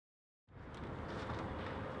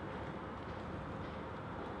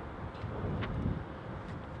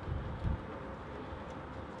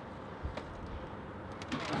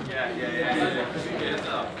So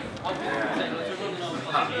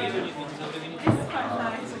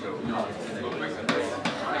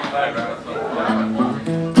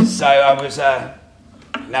I was, now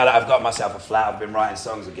that I've got myself a flat, I've been writing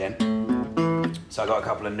songs again. So I got a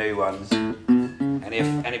couple of new ones.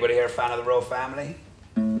 Anybody here a fan of the Royal Family?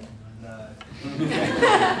 No.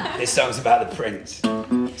 This song's about the Prince.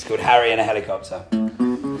 It's called Harry in a Helicopter.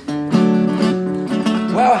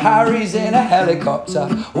 Well, Harry's in a helicopter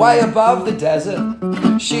way above the desert,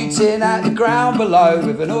 shooting at the ground below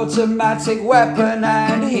with an automatic weapon,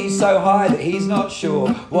 and he's so high that he's not sure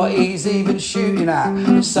what he's even shooting at.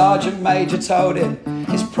 The Sergeant Major told him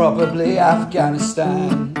it's probably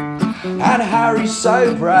Afghanistan. And Harry's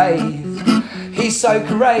so brave, he's so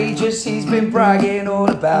courageous, he's been bragging all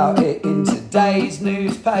about it in today's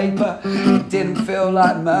newspaper. It didn't feel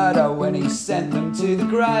like murder when he sent them to the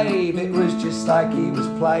grave. It was just like he was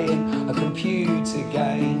playing a computer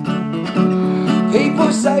game.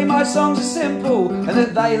 People say my songs are simple and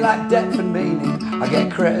that they lack depth and meaning. I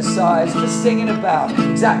get criticised for singing about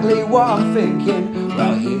exactly what I'm thinking.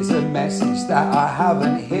 Well, here's a message that I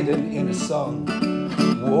haven't hidden in a song.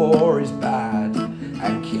 War is bad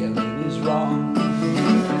and killing is wrong.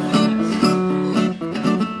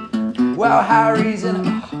 Well, Harry's in a...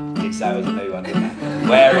 that was a new one, didn't it?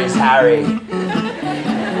 Where is Harry?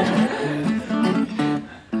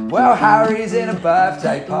 Well, Harry's in a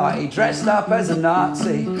birthday party, dressed up as a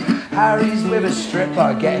Nazi. Harry's with a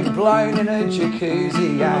stripper, getting blown in a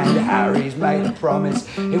jacuzzi. And Harry's made a promise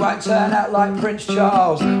he won't turn out like Prince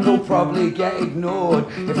Charles. He'll probably get ignored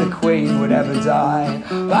if the Queen would ever die.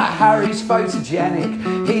 But Harry's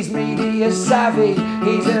photogenic, he's media savvy.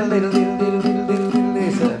 He's in a little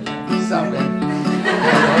something.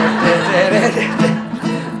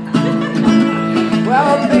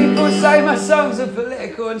 Well, people say my songs are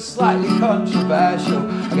political and slightly controversial.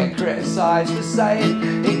 I get criticised for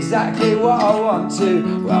saying exactly what I want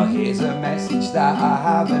to. Well, here's a message that I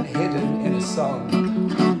haven't hidden in a song.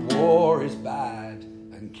 War is bad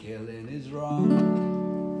and killing is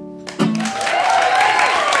wrong.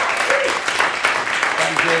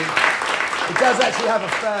 Thank you. It does actually have a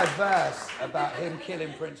third verse about him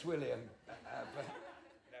killing Prince William.